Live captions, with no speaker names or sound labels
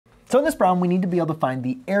So in this problem, we need to be able to find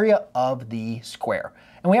the area of the square.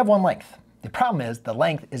 And we have one length. The problem is the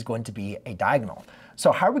length is going to be a diagonal.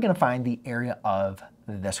 So how are we going to find the area of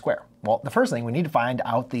the square? Well, the first thing, we need to find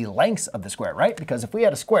out the lengths of the square, right? Because if we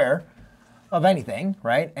had a square of anything,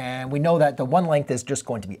 right, and we know that the one length is just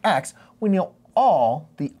going to be x, we know all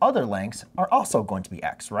the other lengths are also going to be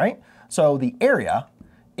x, right? So the area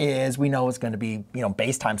is, we know it's going to be,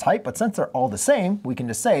 base times height, but since they're all the same, we can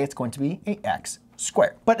just say it's going to be a x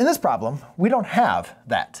squared. But in this problem, we don't have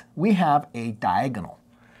that. We have a diagonal.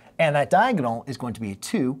 And that diagonal is going to be a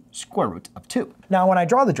 2 square root of 2. Now, when I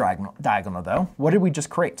draw the diagonal though, what did we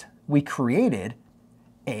just create? We created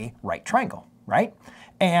a right triangle, right?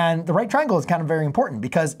 And the right triangle is kind of very important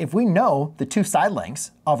because if we know the two side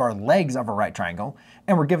lengths of our legs of a right triangle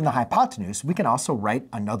and we're given the hypotenuse, we can also write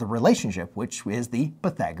another relationship, which is the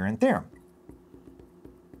Pythagorean theorem.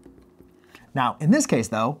 Now, in this case,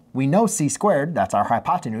 though, we know c squared, that's our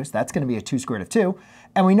hypotenuse, that's going to be a 2 square root of 2.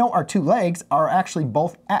 And we know our two legs are actually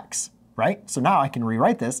both x, right? So now I can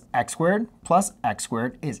rewrite this. X squared plus x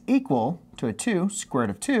squared is equal to a 2 square root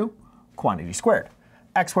of 2 quantity squared.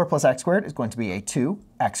 X squared plus x squared is going to be a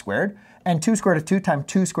 2x squared. And 2 square root of 2 times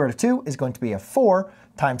 2 square root of 2 is going to be a 4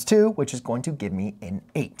 times 2, which is going to give me an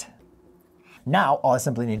 8. Now, all I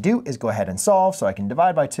simply need to do is go ahead and solve, so I can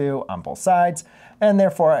divide by 2 on both sides, and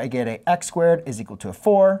therefore I get a x squared is equal to a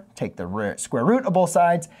 4, take the square root of both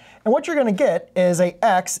sides, and what you're going to get is a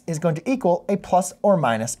x is going to equal a plus or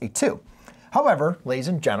minus a 2. However, ladies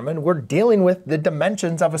and gentlemen, we're dealing with the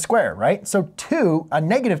dimensions of a square, right? So a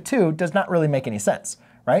negative 2 does not really make any sense,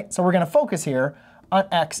 right? So we're going to focus here on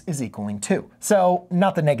x is equaling 2. So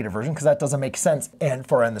not the negative version, because that doesn't make sense in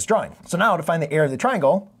this drawing. So now to find the area of the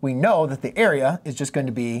triangle, we know that the area is just going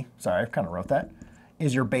to be, sorry, I kind of wrote that,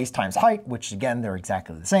 is your base times height, which again, they're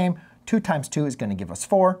exactly the same. 2 times 2 is going to give us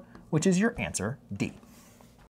 4, which is your answer D.